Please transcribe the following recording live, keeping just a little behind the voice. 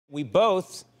We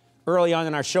both, early on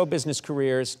in our show business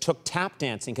careers, took tap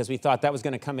dancing because we thought that was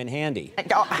going to come in handy.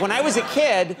 When I was a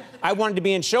kid, I wanted to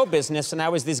be in show business, and I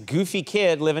was this goofy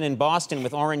kid living in Boston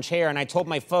with orange hair, and I told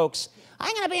my folks,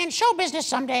 I'm going to be in show business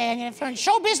someday, and if you're in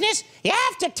show business, you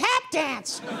have to tap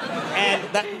dance.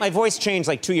 And my voice changed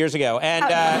like 2 years ago, and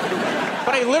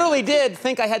but I literally did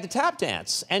think I had to tap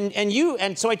dance.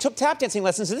 And so I took tap dancing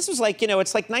lessons, and this was like,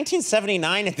 it's like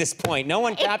 1979 at this point. No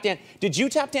one tap danced. Did you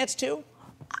tap dance too?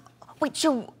 Wait,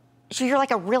 so you're like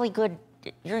a really good,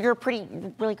 you're a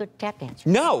really good tap dancer?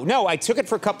 No, I took it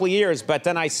for a couple of years, but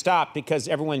then I stopped because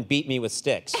everyone beat me with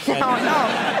sticks. Oh,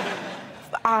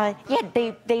 no.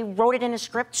 Yeah, they wrote it in a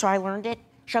script, so I learned it.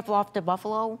 Shuffle off to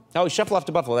Buffalo. Oh, shuffle off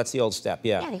to Buffalo, that's the old step,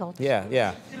 yeah. Yeah, the old step.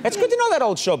 Yeah. It's good to know that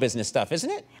old show business stuff, isn't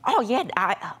it? Oh,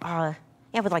 yeah,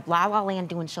 yeah, with like La La Land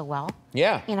doing so well.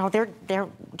 Yeah. They're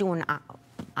doing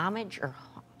homage or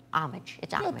homage.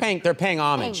 It's homage. They're paying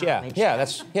homage, yeah. Homage. Yeah,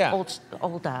 that's, yeah. Old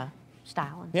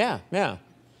style. Yeah.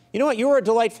 You know what? You're a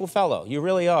delightful fellow. You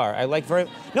really are. I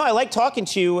like talking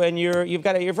to you, and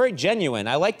you're very genuine.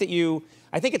 I like that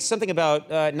I think it's something about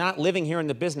not living here in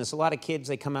the business. A lot of kids,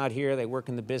 they come out here, they work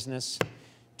in the business.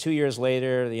 2 years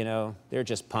later, they're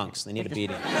just punks. They need a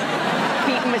beating.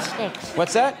 Beaten with sticks.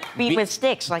 What's that? Beat with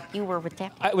sticks, like you were with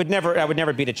tap. I would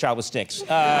never beat a child with sticks.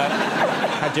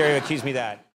 How dare you accuse me of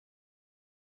that?